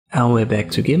And we're back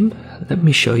to Gimp. Let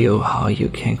me show you how you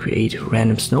can create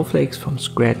random snowflakes from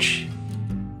scratch.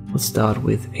 We'll start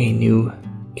with a new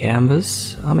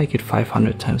canvas. I'll make it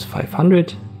 500 times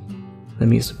 500. Let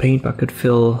me use the paint bucket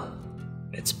fill.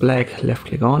 It's black, left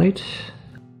click on it.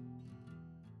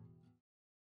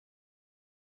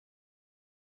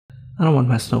 I don't want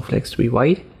my snowflakes to be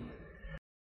white.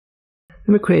 Let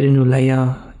me create a new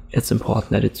layer. It's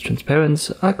important that it's transparent,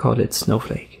 so I call it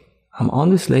Snowflake. I'm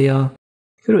on this layer.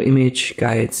 Go to Image,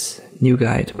 Guides, New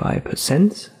Guide by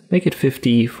 %. Make it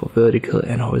 50 for vertical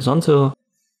and horizontal.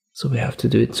 So we have to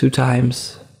do it 2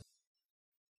 times.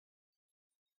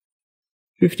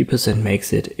 50%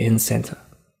 makes it in center.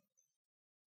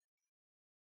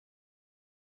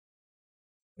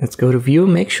 Let's go to View.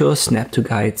 Make sure Snap to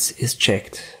Guides is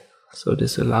checked. So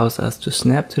this allows us to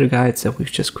snap to the guides that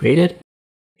we've just created.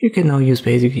 You can now use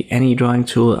basically any drawing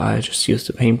tool. I just use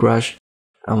the paintbrush.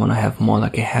 I want to have more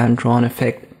like a hand-drawn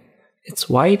effect. It's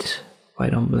white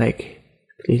on black,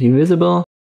 clearly visible.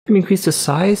 Let me increase the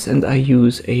size and I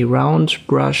use a round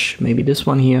brush, maybe this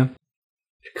one here.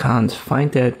 If you can't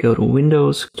find that, go to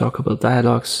Windows, talk about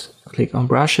dialogues, click on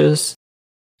brushes.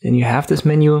 Then you have this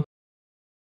menu.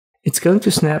 It's going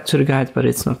to snap to the guide, but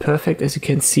it's not perfect as you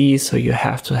can see, so you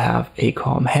have to have a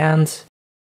calm hand.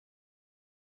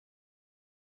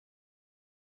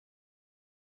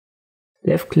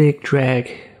 Left click,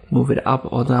 drag, move it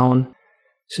up or down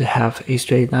to have a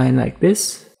straight line like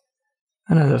this.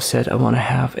 And as I've said, I want to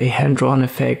have a hand-drawn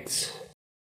effect.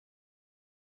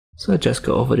 So I just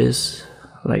go over this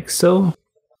like so.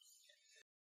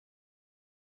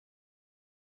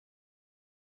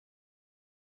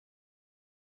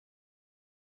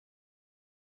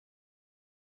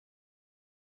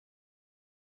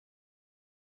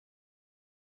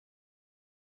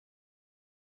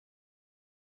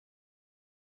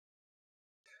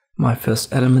 My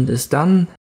first element is done.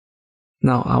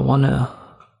 Now I want to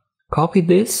copy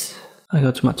this. I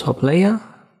go to my top layer,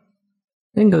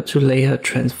 then go to Layer,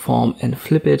 Transform and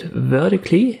flip it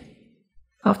vertically.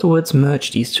 Afterwards merge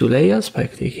these 2 layers by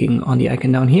clicking on the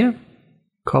icon down here.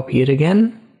 Copy it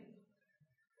again.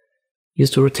 Use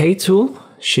the Rotate tool,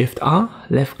 Shift R,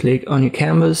 left click on your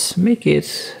canvas, make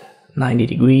it 90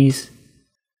 degrees.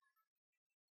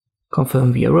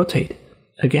 Confirm via Rotate.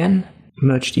 Again,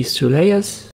 merge these 2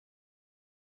 layers.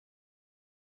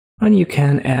 And you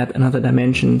can add another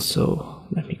dimension, so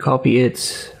let me copy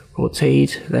it,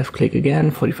 rotate, left click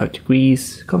again, 45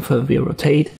 degrees, confirm via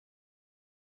rotate.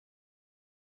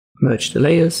 Merge the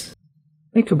layers,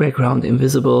 make your background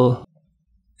invisible.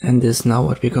 And this is now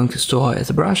what we're going to store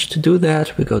as a brush. To do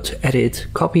that, we go to Edit,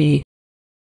 Copy.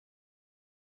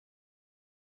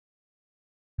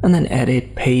 And then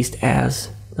Edit, Paste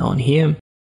As down here.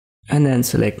 And then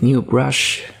select New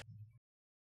Brush.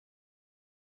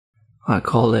 I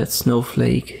call that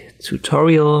Snowflake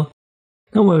Tutorial.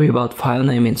 Don't worry about file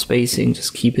name and spacing,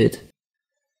 just keep it.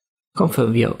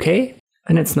 Confirm via OK.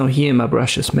 And it's now here in my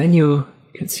brushes menu.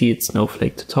 You can see it's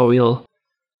Snowflake Tutorial.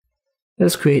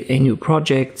 Let's create a new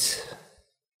project.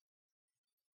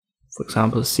 For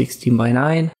example, 16 by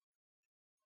 9.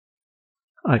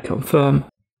 I confirm.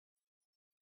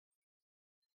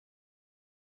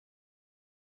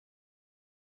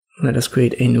 Let us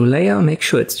create a new layer, make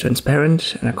sure it's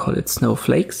transparent, and I call it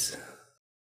Snowflakes.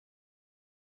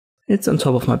 It's on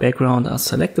top of my background. I'll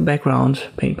select the background,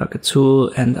 paint bucket tool,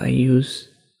 and I use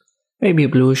maybe a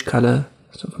bluish color,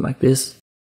 something like this.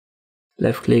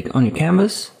 Left click on your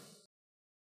canvas.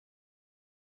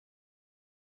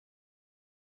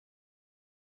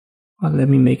 Well, let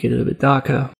me make it a little bit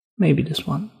darker, maybe this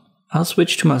one. I'll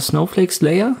switch to my Snowflakes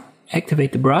layer,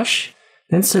 activate the brush,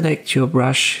 then select your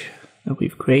brush that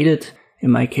we've created. In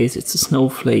my case, it's a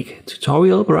Snowflake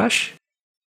Tutorial brush.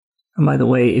 And by the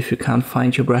way, if you can't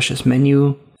find your brushes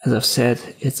menu, as I've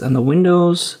said, it's under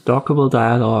Windows, Dockable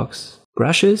Dialogues,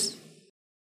 Brushes.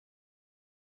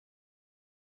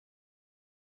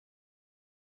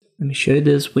 Let me show you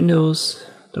this, Windows,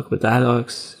 Dockable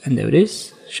Dialogues, and there it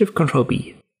is, Shift-Control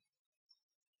B.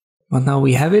 But now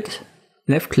we have it,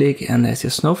 left click and there's your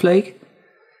snowflake.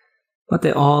 But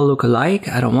they all look alike.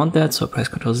 I don't want that, so press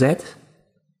Ctrl Z.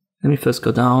 Let me first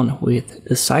go down with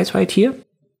the size right here,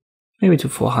 maybe to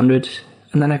 400,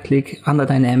 and then I click under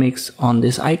Dynamics on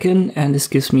this icon, and this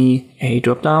gives me a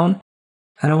drop down.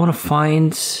 And I want to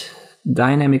find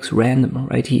Dynamics Random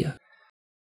right here.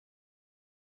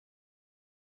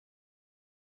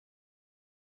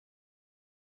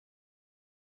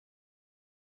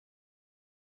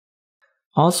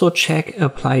 Also check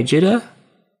Apply Jitter.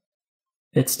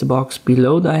 It's the box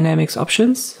below Dynamics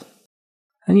Options.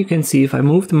 And you can see if I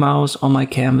move the mouse on my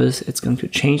canvas, it's going to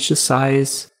change the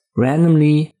size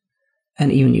randomly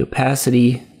and even the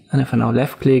opacity. And if I now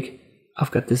left click,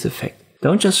 I've got this effect.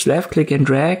 Don't just left click and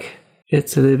drag.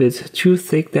 It's a little bit too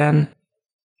thick then.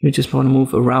 You just want to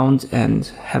move around and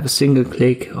have a single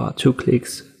click or 2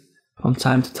 clicks from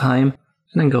time to time,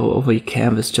 and then go over your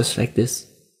canvas just like this.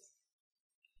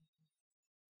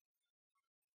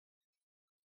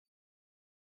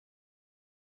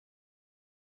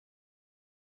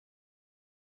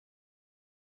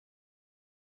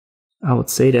 I would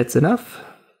say that's enough.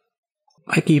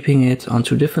 By keeping it on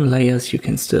 2 different layers, you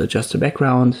can still adjust the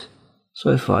background. So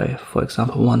if I, for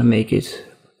example, want to make it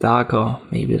darker,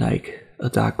 maybe like a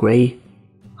dark gray,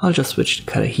 I'll just switch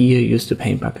the color here, use the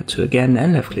paint bucket tool again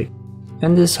and left click.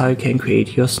 And this is how you can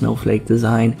create your snowflake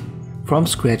design from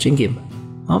scratch in Gimp.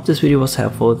 I hope this video was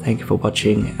helpful, thank you for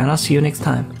watching, and I'll see you next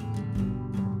time.